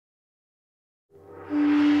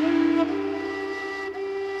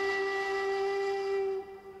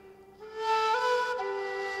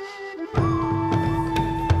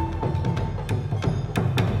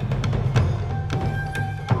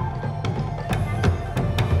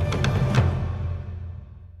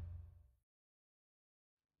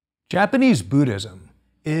Japanese Buddhism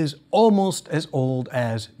is almost as old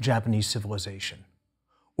as Japanese civilization,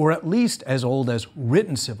 or at least as old as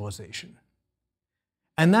written civilization.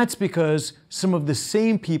 And that's because some of the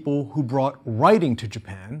same people who brought writing to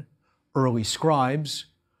Japan, early scribes,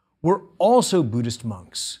 were also Buddhist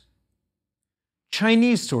monks.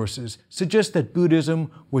 Chinese sources suggest that Buddhism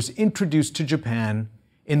was introduced to Japan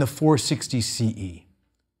in the 460s CE,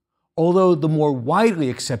 although the more widely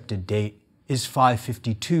accepted date is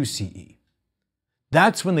 552 CE.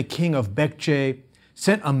 That's when the king of Baekje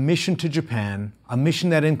sent a mission to Japan, a mission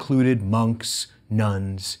that included monks,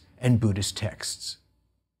 nuns, and Buddhist texts.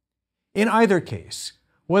 In either case,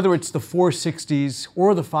 whether it's the 460s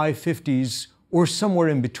or the 550s or somewhere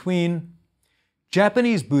in between,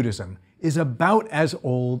 Japanese Buddhism is about as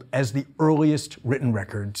old as the earliest written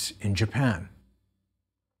records in Japan.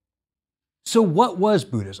 So what was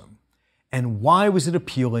Buddhism, and why was it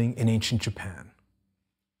appealing in ancient Japan?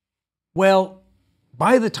 Well,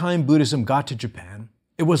 by the time Buddhism got to Japan,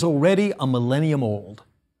 it was already a millennium old.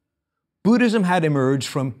 Buddhism had emerged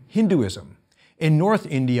from Hinduism in North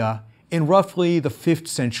India in roughly the 5th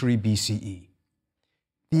century BCE.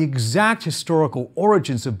 The exact historical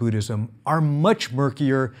origins of Buddhism are much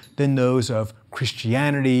murkier than those of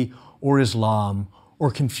Christianity or Islam or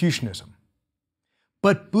Confucianism.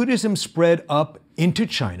 But Buddhism spread up into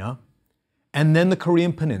China and then the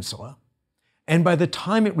Korean Peninsula, and by the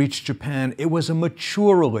time it reached Japan, it was a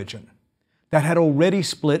mature religion that had already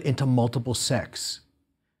split into multiple sects.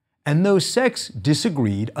 And those sects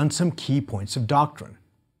disagreed on some key points of doctrine.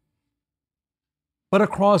 But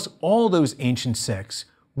across all those ancient sects,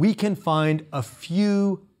 we can find a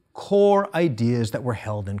few core ideas that were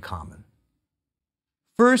held in common.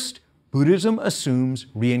 First, Buddhism assumes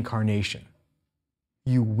reincarnation.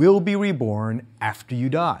 You will be reborn after you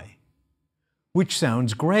die, which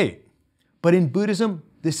sounds great. But in Buddhism,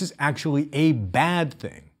 this is actually a bad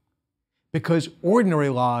thing, because ordinary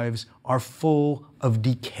lives are full of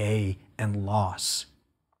decay and loss.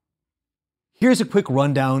 Here's a quick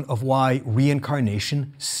rundown of why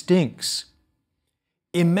reincarnation stinks.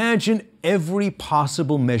 Imagine every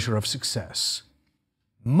possible measure of success.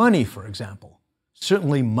 Money, for example.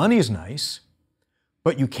 Certainly money is nice,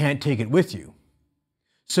 but you can't take it with you.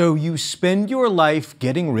 So you spend your life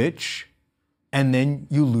getting rich, and then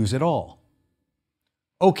you lose it all.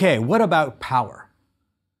 Okay, what about power?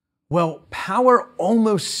 Well, power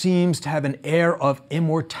almost seems to have an air of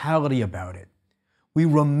immortality about it. We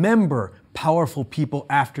remember powerful people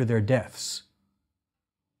after their deaths.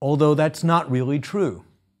 Although that's not really true.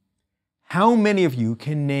 How many of you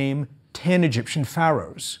can name 10 Egyptian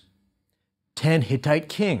pharaohs, 10 Hittite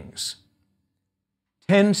kings,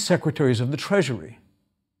 10 secretaries of the treasury?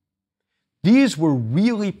 These were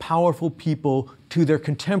really powerful people to their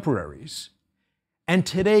contemporaries. And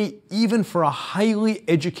today, even for a highly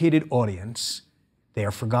educated audience, they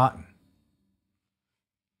are forgotten.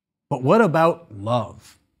 But what about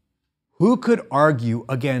love? Who could argue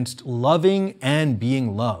against loving and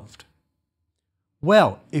being loved?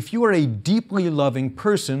 Well, if you are a deeply loving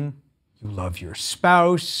person, you love your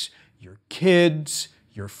spouse, your kids,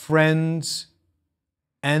 your friends,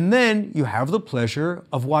 and then you have the pleasure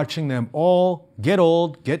of watching them all get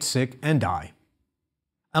old, get sick, and die.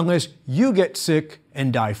 Unless you get sick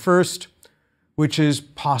and die first, which is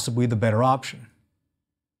possibly the better option.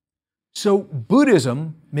 So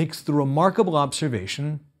Buddhism makes the remarkable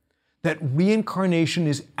observation that reincarnation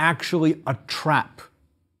is actually a trap.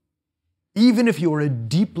 Even if you are a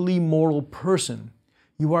deeply moral person,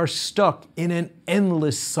 you are stuck in an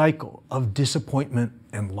endless cycle of disappointment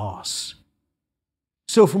and loss.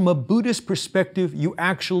 So from a Buddhist perspective, you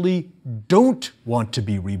actually don't want to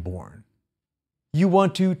be reborn. You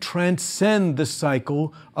want to transcend the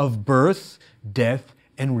cycle of birth, death,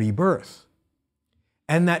 and rebirth.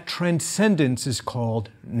 And that transcendence is called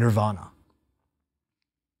nirvana.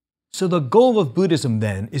 So the goal of Buddhism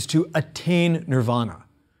then is to attain nirvana,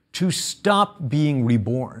 to stop being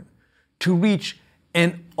reborn, to reach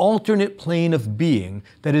an alternate plane of being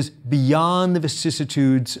that is beyond the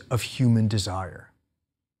vicissitudes of human desire.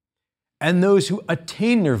 And those who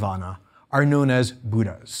attain nirvana are known as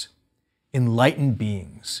Buddhas, enlightened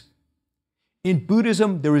beings. In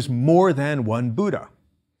Buddhism, there is more than one Buddha.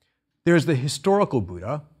 There's the historical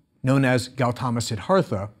Buddha, known as Gautama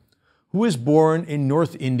Siddhartha, who was born in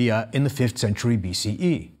North India in the 5th century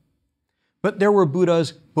BCE. But there were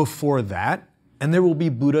Buddhas before that, and there will be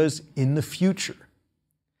Buddhas in the future.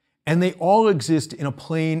 And they all exist in a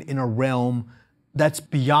plane, in a realm that's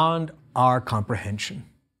beyond our comprehension.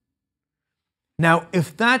 Now,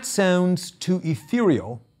 if that sounds too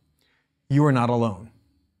ethereal, you are not alone.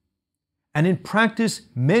 And in practice,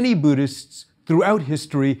 many Buddhists throughout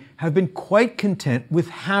history have been quite content with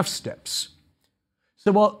half steps.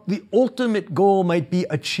 So while the ultimate goal might be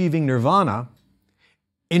achieving nirvana,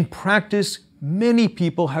 in practice, many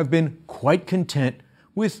people have been quite content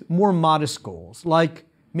with more modest goals, like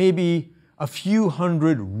maybe a few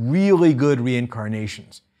hundred really good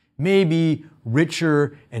reincarnations, maybe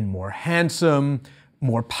richer and more handsome,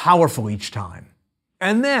 more powerful each time.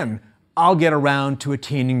 And then I'll get around to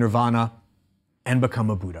attaining nirvana and become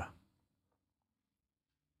a Buddha.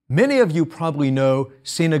 Many of you probably know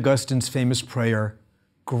St. Augustine's famous prayer,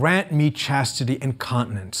 "Grant me chastity and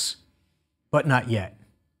continence, but not yet."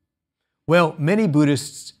 Well, many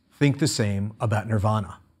Buddhists think the same about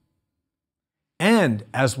nirvana. And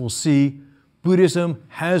as we'll see, Buddhism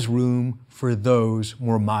has room for those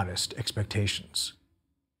more modest expectations.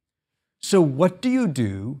 So what do you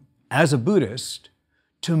do as a Buddhist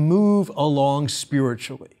to move along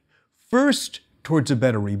spiritually? First, towards a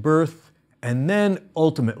better rebirth, and then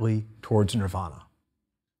ultimately towards nirvana.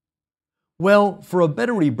 Well, for a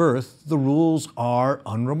better rebirth, the rules are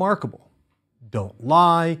unremarkable. Don't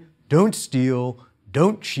lie, don't steal,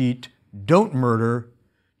 don't cheat, don't murder,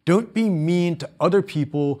 don't be mean to other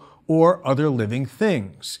people or other living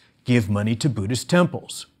things. Give money to Buddhist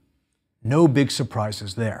temples. No big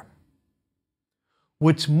surprises there.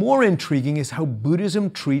 What's more intriguing is how Buddhism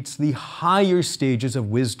treats the higher stages of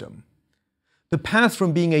wisdom, the path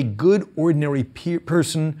from being a good ordinary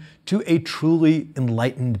person to a truly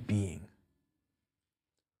enlightened being.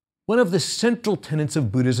 One of the central tenets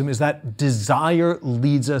of Buddhism is that desire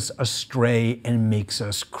leads us astray and makes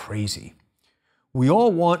us crazy. We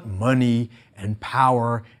all want money and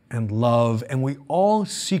power and love, and we all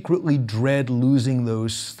secretly dread losing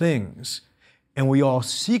those things. And we all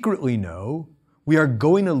secretly know we are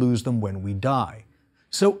going to lose them when we die.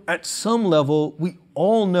 So at some level, we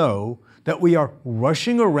all know that we are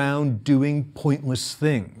rushing around doing pointless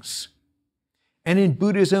things. And in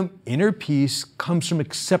Buddhism, inner peace comes from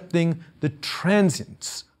accepting the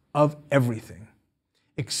transience of everything,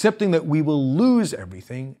 accepting that we will lose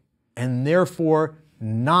everything and therefore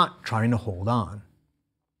not trying to hold on.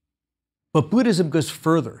 But Buddhism goes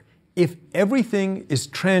further. If everything is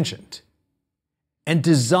transient and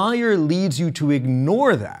desire leads you to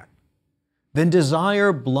ignore that, then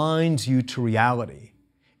desire blinds you to reality.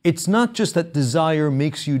 It's not just that desire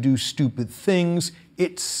makes you do stupid things,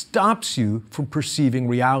 it stops you from perceiving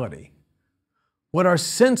reality. What our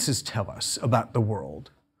senses tell us about the world,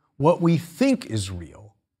 what we think is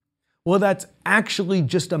real, well, that's actually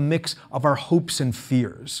just a mix of our hopes and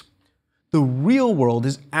fears. The real world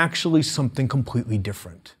is actually something completely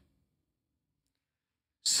different.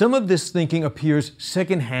 Some of this thinking appears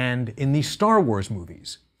secondhand in the Star Wars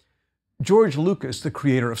movies. George Lucas, the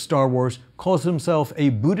creator of Star Wars, calls himself a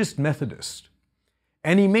Buddhist Methodist,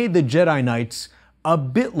 and he made the Jedi Knights a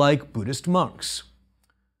bit like Buddhist monks.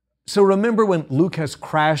 So remember when Luke has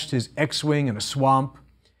crashed his X-Wing in a swamp,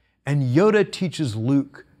 and Yoda teaches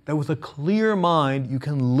Luke that with a clear mind you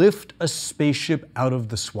can lift a spaceship out of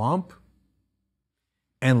the swamp?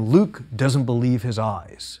 And Luke doesn't believe his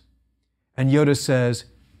eyes. And Yoda says,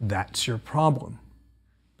 "That's your problem,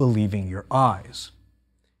 believing your eyes.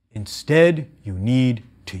 Instead, you need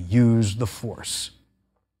to use the Force."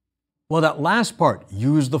 Well, that last part,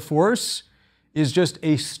 use the Force, is just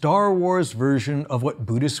a Star Wars version of what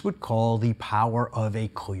Buddhists would call the power of a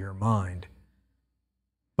clear mind.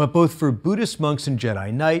 But both for Buddhist monks and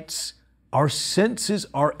Jedi Knights, our senses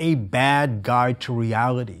are a bad guide to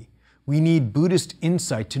reality. We need Buddhist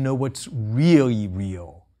insight to know what's really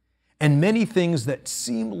real. And many things that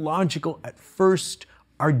seem logical at first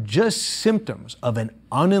are just symptoms of an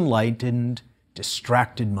unenlightened,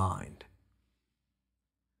 distracted mind.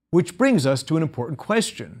 Which brings us to an important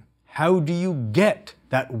question. How do you get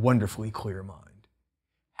that wonderfully clear mind?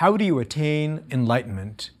 How do you attain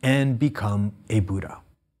enlightenment and become a Buddha?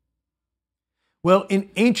 Well, in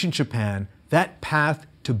ancient Japan, that path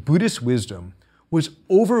to Buddhist wisdom was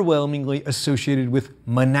overwhelmingly associated with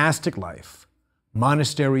monastic life,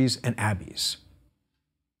 monasteries and abbeys.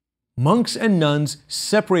 Monks and nuns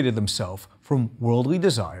separated themselves from worldly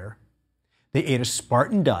desire. They ate a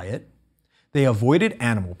Spartan diet. They avoided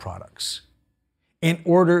animal products in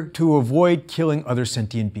order to avoid killing other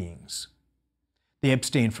sentient beings. They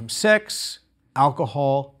abstained from sex,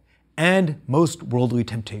 alcohol, and most worldly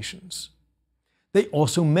temptations. They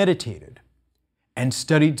also meditated and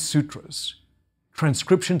studied sutras,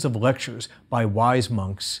 transcriptions of lectures by wise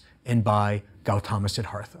monks and by Gautama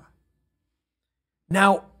Siddhartha.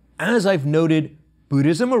 Now, as I've noted,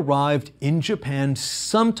 Buddhism arrived in Japan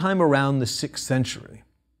sometime around the 6th century.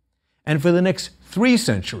 and for the next 3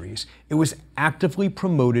 centuries, it was actively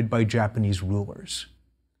promoted by Japanese rulers.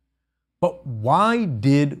 But why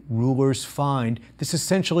did rulers find this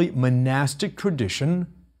essentially monastic tradition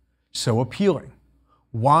so appealing?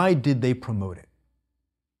 Why did they promote it?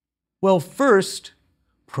 Well, first,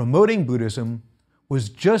 promoting Buddhism was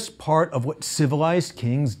just part of what civilized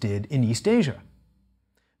kings did in East Asia.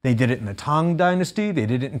 They did it in the Tang Dynasty, they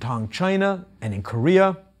did it in Tang China and in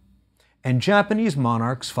Korea, and Japanese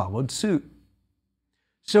monarchs followed suit.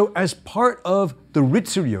 So as part of the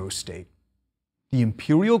Ritsuryo state, the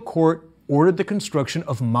imperial court ordered the construction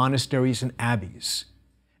of monasteries and abbeys,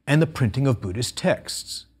 and the printing of Buddhist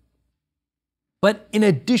texts. But in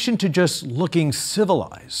addition to just looking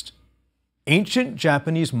civilized, ancient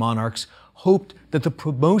Japanese monarchs hoped that the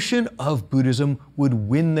promotion of Buddhism would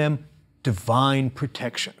win them divine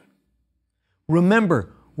protection.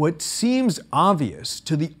 Remember, what seems obvious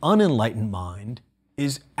to the unenlightened mind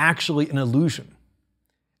is actually an illusion.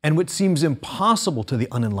 And what seems impossible to the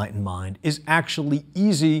unenlightened mind is actually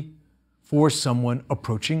easy for someone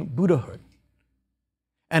approaching Buddhahood.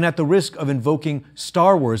 And at the risk of invoking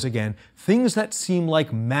Star Wars again, things that seem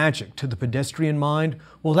like magic to the pedestrian mind,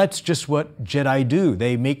 well, that's just what Jedi do.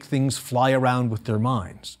 They make things fly around with their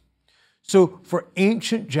minds. So for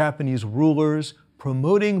ancient Japanese rulers,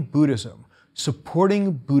 promoting Buddhism,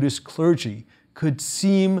 supporting Buddhist clergy could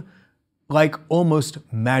seem like almost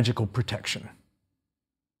magical protection.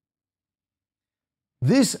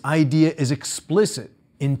 This idea is explicit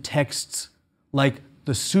in texts like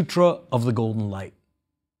the Sutra of the Golden Light.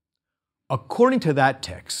 According to that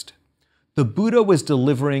text, the Buddha was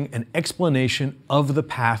delivering an explanation of the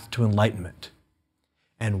path to enlightenment.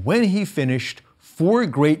 And when he finished, 4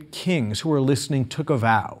 great kings who were listening took a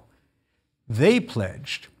vow. They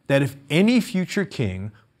pledged that if any future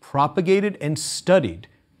king propagated and studied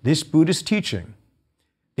this Buddhist teaching,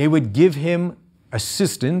 they would give him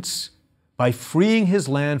assistance by freeing his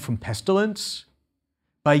land from pestilence,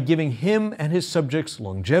 by giving him and his subjects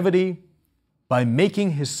longevity, by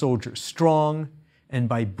making his soldiers strong, and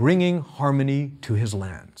by bringing harmony to his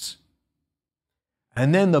lands.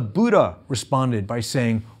 And then the Buddha responded by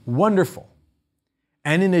saying, "Wonderful.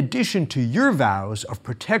 And in addition to your vows of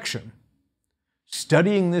protection,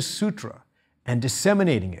 studying this sutra and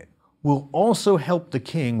disseminating it will also help the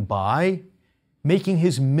king by making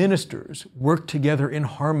his ministers work together in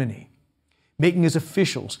harmony, making his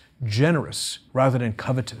officials generous rather than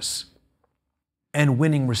covetous, and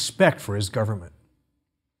winning respect for his government."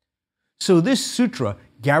 So this sutra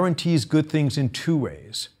guarantees good things in 2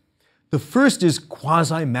 ways. The first is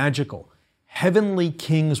quasi-magical. Heavenly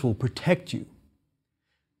kings will protect you.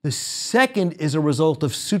 The second is a result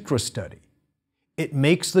of sutra study. It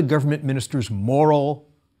makes the government ministers moral,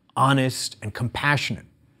 honest, and compassionate,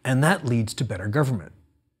 and that leads to better government.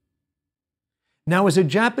 Now, as a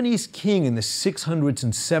Japanese king in the 600s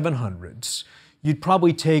and 700s, you'd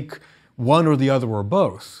probably take one or the other or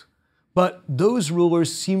both. But those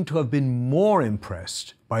rulers seem to have been more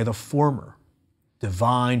impressed by the former,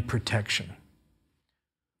 divine protection.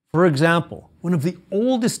 For example, one of the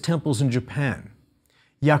oldest temples in Japan,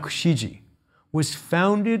 Yakushiji, was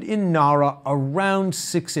founded in Nara around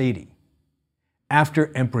 680,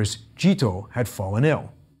 after Empress Jito had fallen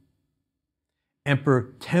ill.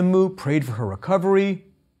 Emperor Tenmu prayed for her recovery,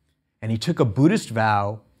 and he took a Buddhist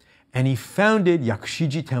vow, and he founded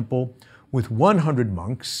Yakushiji Temple with 100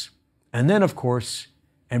 monks, and then, of course,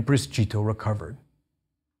 Empress Jito recovered.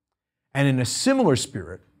 And in a similar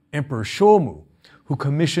spirit, Emperor Shomu, who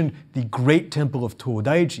commissioned the Great Temple of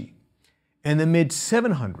Todaiji, in the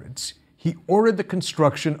mid-700s, he ordered the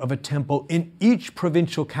construction of a temple in each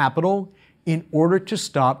provincial capital in order to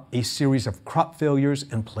stop a series of crop failures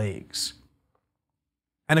and plagues.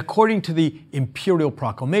 And according to the imperial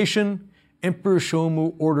proclamation, Emperor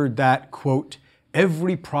Shomu ordered that, quote,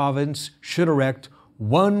 every province should erect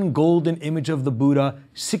 1 golden image of the Buddha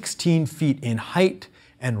 16 feet in height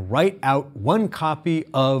and write out 1 copy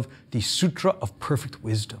of the Sutra of Perfect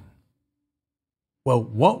Wisdom. Well,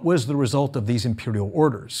 what was the result of these imperial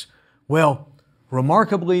orders? Well,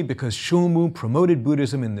 remarkably, because Shomu promoted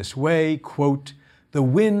Buddhism in this way, quote, the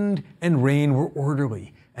wind and rain were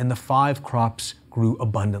orderly and the 5 crops grew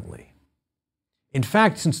abundantly. In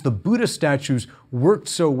fact, since the Buddha statues worked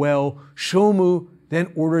so well, Shomu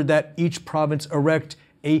then ordered that each province erect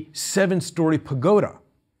a 7-story pagoda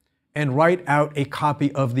and write out a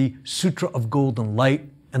copy of the Sutra of Golden Light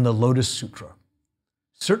and the Lotus Sutra.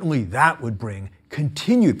 Certainly that would bring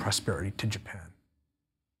continued prosperity to Japan.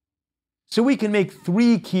 So we can make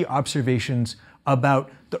 3 key observations about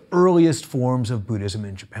the earliest forms of Buddhism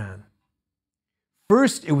in Japan.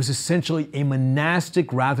 First, it was essentially a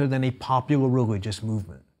monastic rather than a popular religious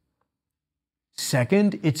movement.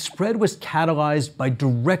 Second, its spread was catalyzed by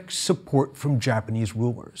direct support from Japanese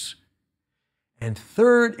rulers. And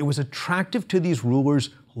third, it was attractive to these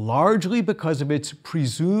rulers largely because of its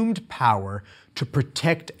presumed power to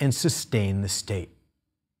protect and sustain the state.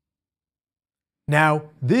 Now,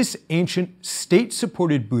 this ancient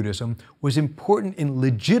state-supported Buddhism was important in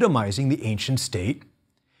legitimizing the ancient state,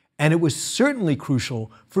 and it was certainly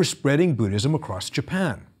crucial for spreading Buddhism across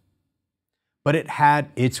Japan. But it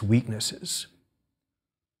had its weaknesses.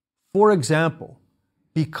 For example,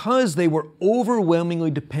 because they were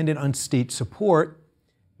overwhelmingly dependent on state support,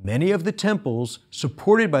 many of the temples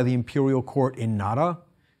supported by the imperial court in Nara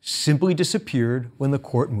simply disappeared when the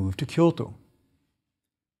court moved to Kyoto.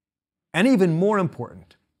 And even more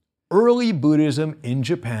important, early Buddhism in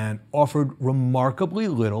Japan offered remarkably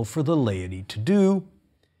little for the laity to do,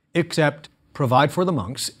 except provide for the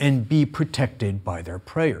monks and be protected by their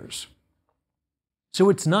prayers. So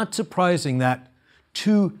it's not surprising that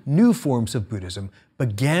two new forms of Buddhism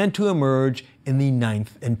began to emerge in the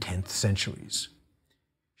 9th and 10th centuries.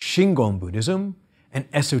 Shingon Buddhism, an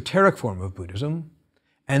esoteric form of Buddhism,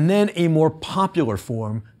 and then a more popular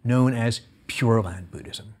form known as Pure Land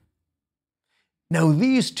Buddhism. Now,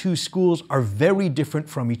 these two schools are very different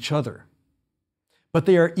from each other, but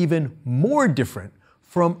they are even more different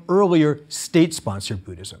from earlier state-sponsored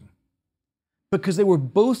Buddhism, because they were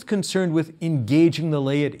both concerned with engaging the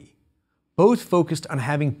laity, both focused on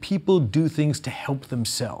having people do things to help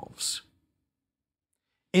themselves.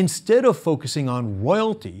 Instead of focusing on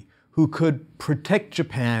royalty, who could protect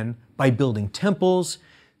Japan by building temples,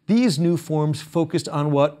 these new forms focused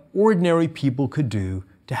on what ordinary people could do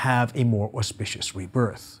to have a more auspicious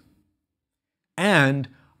rebirth. And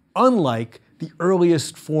unlike the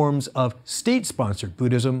earliest forms of state-sponsored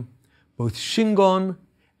Buddhism, both Shingon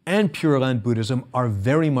and Pure Land Buddhism are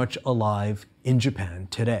very much alive in Japan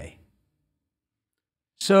today.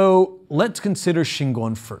 So let's consider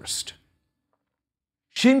Shingon first.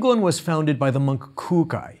 Shingon was founded by the monk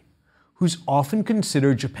Kukai, who's often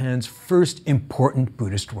considered Japan's first important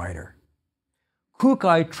Buddhist writer.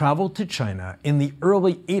 Kukai traveled to China in the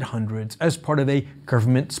early 800s as part of a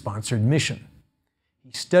government-sponsored mission.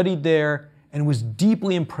 He studied there and was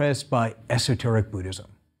deeply impressed by esoteric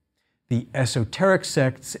Buddhism. The esoteric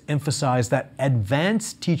sects emphasized that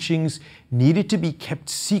advanced teachings needed to be kept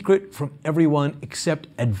secret from everyone except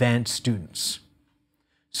advanced students.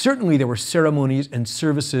 Certainly there were ceremonies and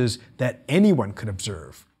services that anyone could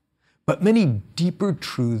observe, but many deeper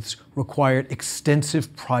truths required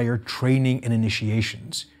extensive prior training and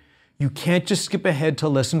initiations. You can't just skip ahead to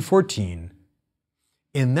lesson 14.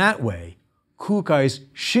 In that way, Kukai's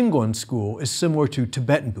Shingon school is similar to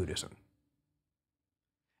Tibetan Buddhism.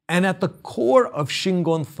 And at the core of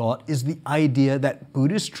Shingon thought is the idea that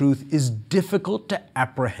Buddhist truth is difficult to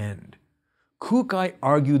apprehend. Kukai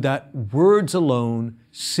argued that words alone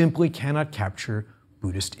simply cannot capture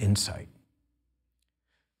Buddhist insight.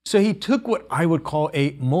 So he took what I would call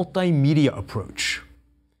a multimedia approach.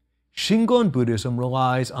 Shingon Buddhism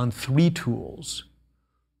relies on three tools: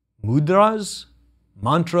 mudras,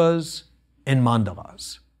 mantras, and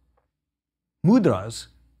mandalas. Mudras,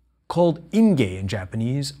 called inge in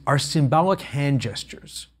Japanese, are symbolic hand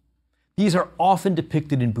gestures. These are often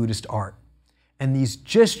depicted in Buddhist art, and these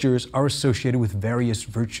gestures are associated with various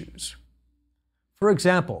virtues. For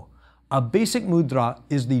example, a basic mudra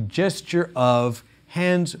is the gesture of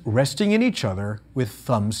hands resting in each other with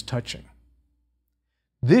thumbs touching.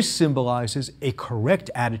 This symbolizes a correct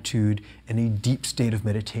attitude and a deep state of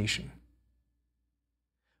meditation.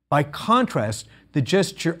 By contrast, the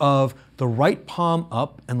gesture of the right palm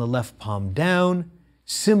up and the left palm down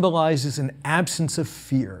symbolizes an absence of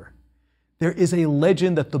fear. There is a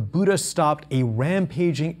legend that the Buddha stopped a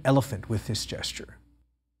rampaging elephant with this gesture.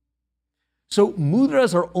 So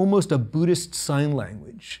mudras are almost a Buddhist sign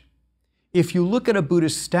language. If you look at a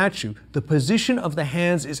Buddhist statue, the position of the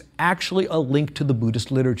hands is actually a link to the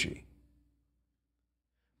Buddhist liturgy.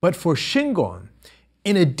 But for Shingon,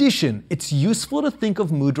 in addition, it's useful to think of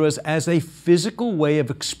mudras as a physical way of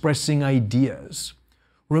expressing ideas.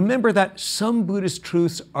 Remember that some Buddhist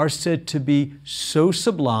truths are said to be so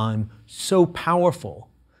sublime, so powerful,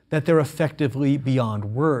 that they're effectively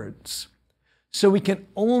beyond words. So we can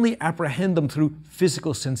only apprehend them through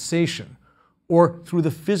physical sensation, or through the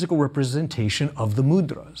physical representation of the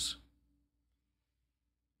mudras.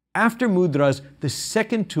 After mudras, the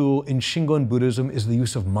second tool in Shingon Buddhism is the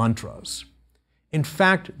use of mantras. In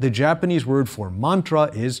fact, the Japanese word for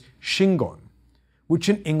mantra is Shingon, which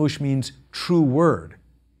in English means true word.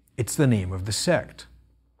 It's the name of the sect.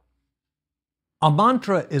 A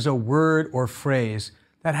mantra is a word or phrase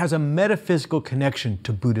that has a metaphysical connection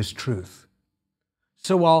to Buddhist truth.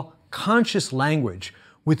 So while conscious language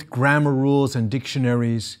with grammar rules and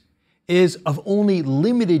dictionaries is of only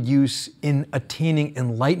limited use in attaining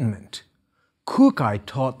enlightenment, Kukai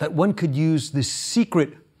taught that one could use this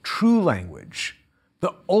secret true language,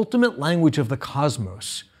 the ultimate language of the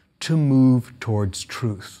cosmos, to move towards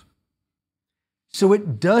truth. So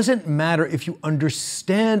it doesn't matter if you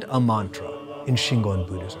understand a mantra in Shingon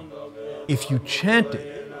Buddhism. If you chant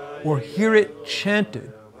it or hear it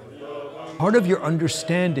chanted, part of your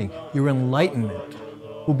understanding, your enlightenment,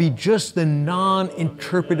 will be just the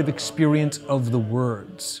non-interpretive experience of the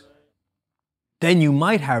words. Then you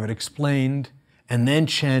might have it explained and then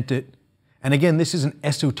chant it. And again, this is an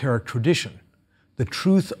esoteric tradition. The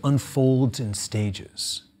truth unfolds in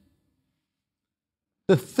stages.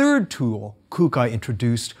 The third tool Kukai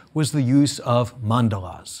introduced was the use of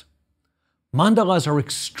mandalas. Mandalas are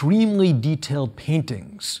extremely detailed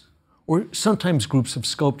paintings, or sometimes groups of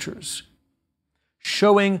sculptures,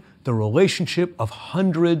 showing the relationship of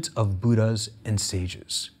hundreds of Buddhas and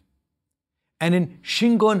sages. And in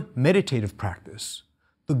Shingon meditative practice,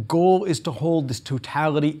 the goal is to hold this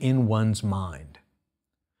totality in one's mind.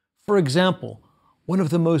 For example, one of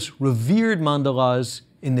the most revered mandalas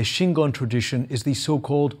in the Shingon tradition is the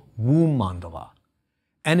so-called womb mandala.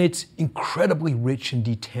 And it's incredibly rich and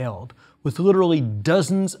detailed, with literally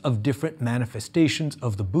dozens of different manifestations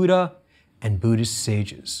of the Buddha and Buddhist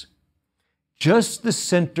sages. Just the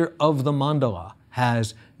center of the mandala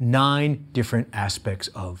has 9 different aspects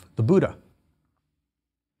of the Buddha.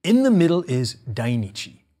 In the middle is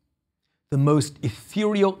Dainichi, the most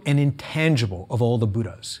ethereal and intangible of all the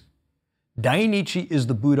Buddhas. Dainichi is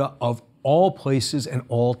the Buddha of all places and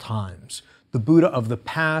all times, the Buddha of the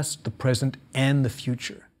past, the present, and the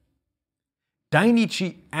future.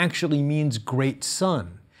 Dainichi actually means great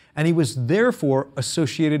sun, and he was therefore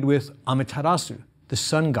associated with Amaterasu, the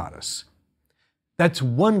sun goddess. That's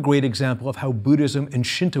one great example of how Buddhism and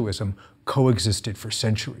Shintoism coexisted for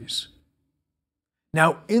centuries.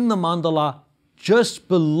 Now, in the mandala, just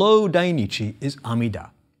below Dainichi is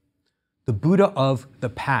Amida, the Buddha of the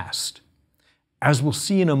past. As we'll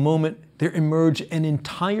see in a moment, there emerged an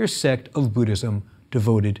entire sect of Buddhism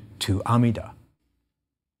devoted to Amida.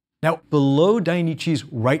 Now, below Dainichi's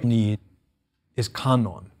right knee is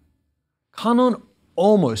Kannon. Kannon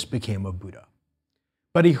almost became a Buddha,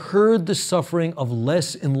 but he heard the suffering of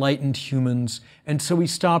less enlightened humans, and so he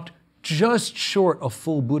stopped just short of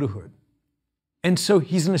full Buddhahood. And so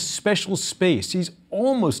he's in a special space. He's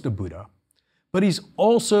almost a Buddha, but he's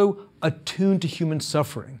also attuned to human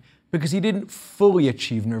suffering because he didn't fully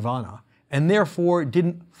achieve nirvana and therefore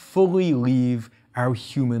didn't fully leave our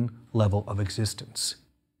human level of existence.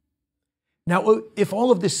 Now, if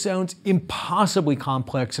all of this sounds impossibly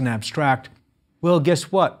complex and abstract, well,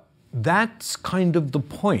 guess what? That's kind of the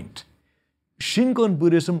point. Shingon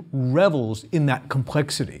Buddhism revels in that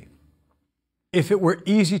complexity. If it were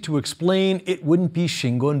easy to explain, it wouldn't be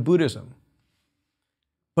Shingon Buddhism.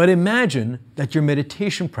 But imagine that your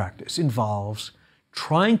meditation practice involves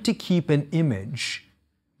trying to keep an image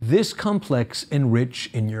this complex and rich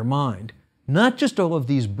in your mind. Not just all of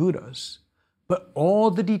these Buddhas, but all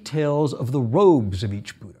the details of the robes of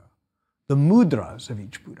each Buddha, the mudras of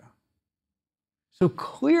each Buddha. So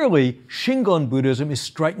clearly, Shingon Buddhism is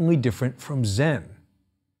strikingly different from Zen.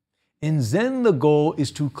 In Zen, the goal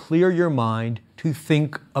is to clear your mind to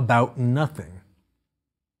think about nothing.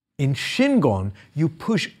 In Shingon, you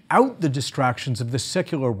push out the distractions of the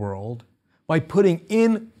secular world by putting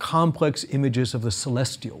in complex images of the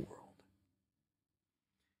celestial world.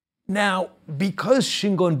 Now, because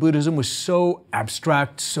Shingon Buddhism was so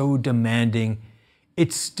abstract, so demanding,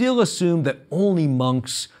 it still assumed that only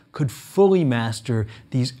monks could fully master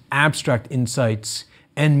these abstract insights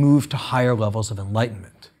and move to higher levels of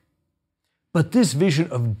enlightenment. But this vision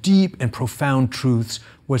of deep and profound truths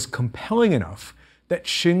was compelling enough that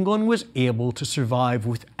Shingon was able to survive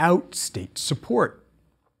without state support.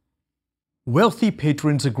 Wealthy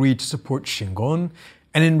patrons agreed to support Shingon,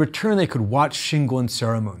 and in return they could watch Shingon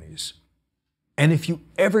ceremonies. And if you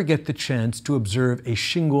ever get the chance to observe a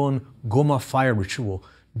Shingon Goma fire ritual,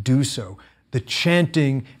 do so. The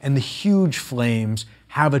chanting and the huge flames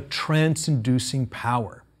have a trance-inducing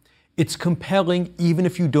power. It's compelling even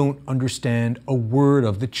if you don't understand a word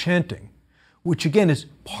of the chanting, which again is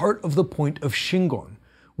part of the point of Shingon.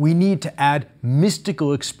 We need to add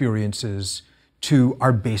mystical experiences to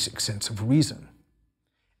our basic sense of reason.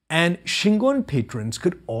 And Shingon patrons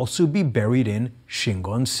could also be buried in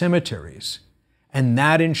Shingon cemeteries, and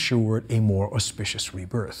that ensured a more auspicious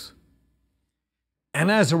rebirth. And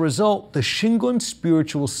as a result, the Shingon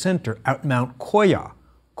Spiritual Center at Mount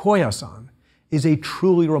Koyasan, is a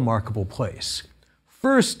truly remarkable place.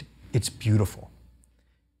 First, it's beautiful.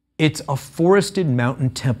 It's a forested mountain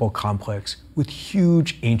temple complex with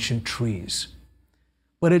huge ancient trees.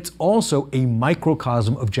 But it's also a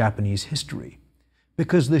microcosm of Japanese history,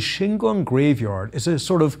 because the Shingon graveyard is a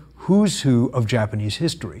sort of who's who of Japanese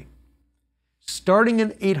history. Starting in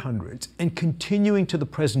the 800s and continuing to the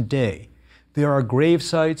present day, there are grave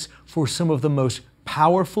sites for some of the most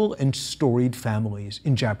powerful and storied families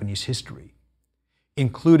in Japanese history,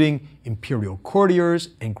 including imperial courtiers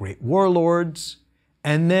and great warlords,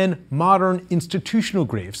 and then modern institutional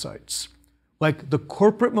grave sites, like the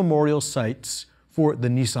corporate memorial sites for the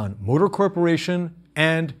Nissan Motor Corporation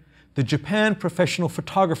and the Japan Professional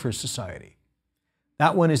Photographers Society.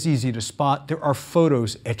 That one is easy to spot. There are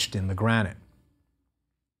photos etched in the granite.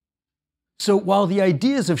 So while the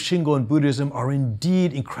ideas of Shingon Buddhism are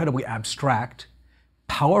indeed incredibly abstract,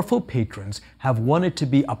 powerful patrons have wanted to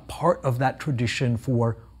be a part of that tradition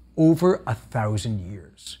for over 1,000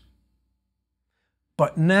 years.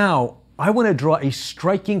 But now, I want to draw a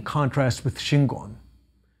striking contrast with Shingon,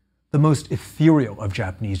 the most ethereal of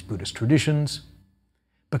Japanese Buddhist traditions,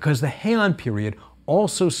 because the Heian period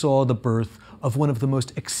also saw the birth of one of the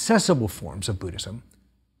most accessible forms of Buddhism,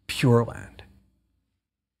 Pure Land.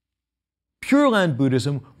 Pure Land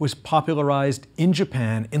Buddhism was popularized in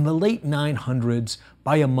Japan in the late 900s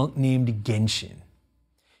by a monk named Genshin.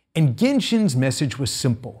 And Genshin's message was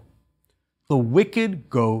simple: the wicked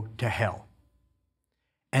go to hell.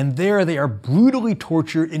 And there they are brutally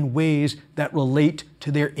tortured in ways that relate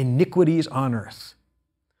to their iniquities on earth.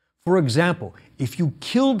 For example, if you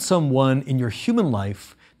killed someone in your human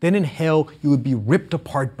life, then in hell you would be ripped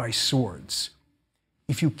apart by swords.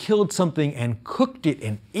 If you killed something and cooked it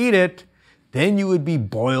and ate it, then you would be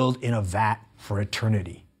boiled in a vat for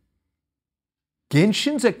eternity.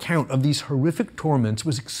 Genshin's account of these horrific torments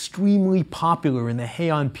was extremely popular in the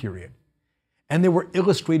Heian period, and there were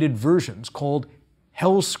illustrated versions called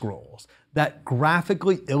Hell Scrolls that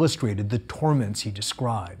graphically illustrated the torments he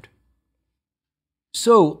described.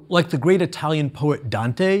 So, like the great Italian poet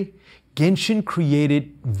Dante, Genshin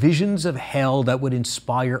created visions of hell that would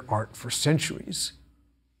inspire art for centuries.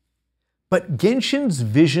 But Genshin's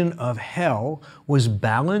vision of hell was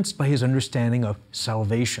balanced by his understanding of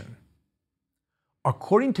salvation.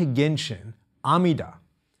 According to Genshin, Amida,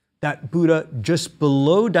 that Buddha just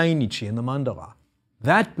below Dainichi in the mandala,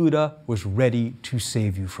 that Buddha was ready to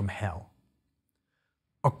save you from hell.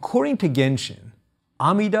 According to Genshin,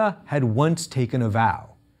 Amida had once taken a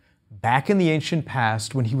vow, back in the ancient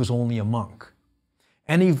past when he was only a monk.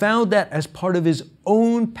 And he vowed that as part of his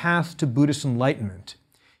own path to Buddhist enlightenment,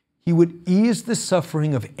 he would ease the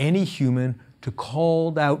suffering of any human who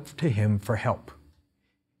called out to him for help.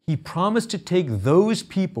 He promised to take those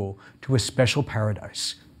people to a special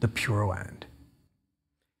paradise, the Pure Land.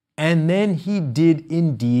 And then he did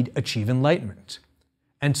indeed achieve enlightenment.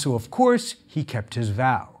 And so, of course, he kept his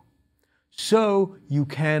vow. So you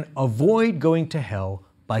can avoid going to hell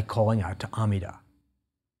by calling out to Amida.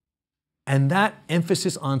 And that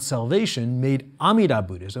emphasis on salvation made Amida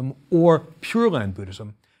Buddhism, or Pure Land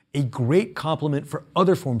Buddhism, a great complement for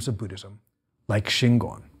other forms of Buddhism, like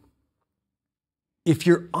Shingon. If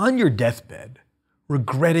you're on your deathbed,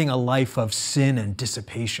 regretting a life of sin and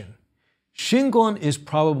dissipation, Shingon is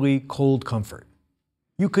probably cold comfort.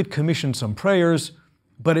 You could commission some prayers,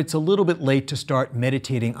 but it's a little bit late to start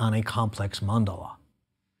meditating on a complex mandala.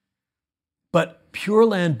 But Pure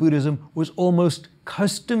Land Buddhism was almost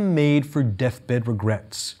custom-made for deathbed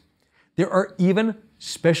regrets. There are even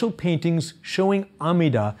special paintings showing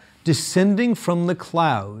Amida descending from the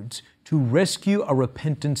clouds to rescue a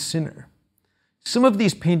repentant sinner. Some of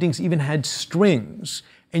these paintings even had strings,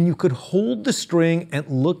 and you could hold the string and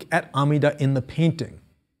look at Amida in the painting.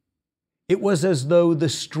 It was as though the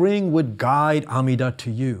string would guide Amida to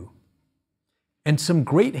you. And some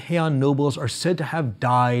great Heian nobles are said to have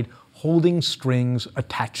died holding strings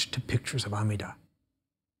attached to pictures of Amida.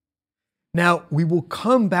 Now, we will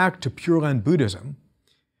come back to Pure Land Buddhism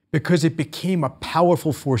because it became a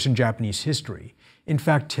powerful force in Japanese history. In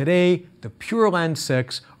fact, today, the Pure Land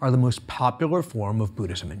sects are the most popular form of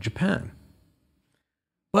Buddhism in Japan.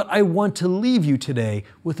 But I want to leave you today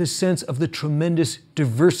with a sense of the tremendous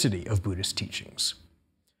diversity of Buddhist teachings.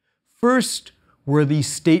 First were the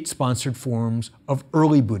state-sponsored forms of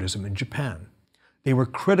early Buddhism in Japan. They were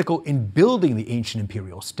critical in building the ancient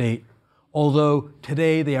imperial state, although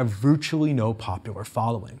today they have virtually no popular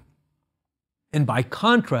following. And by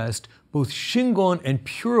contrast, both Shingon and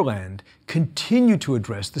Pure Land continue to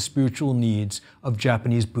address the spiritual needs of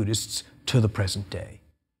Japanese Buddhists to the present day.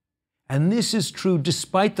 And this is true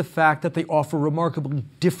despite the fact that they offer remarkably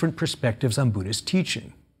different perspectives on Buddhist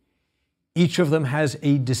teaching. Each of them has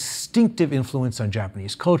a distinctive influence on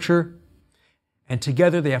Japanese culture, and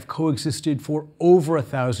together they have coexisted for over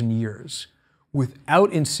 1,000 years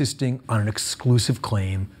without insisting on an exclusive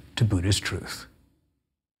claim to Buddhist truth.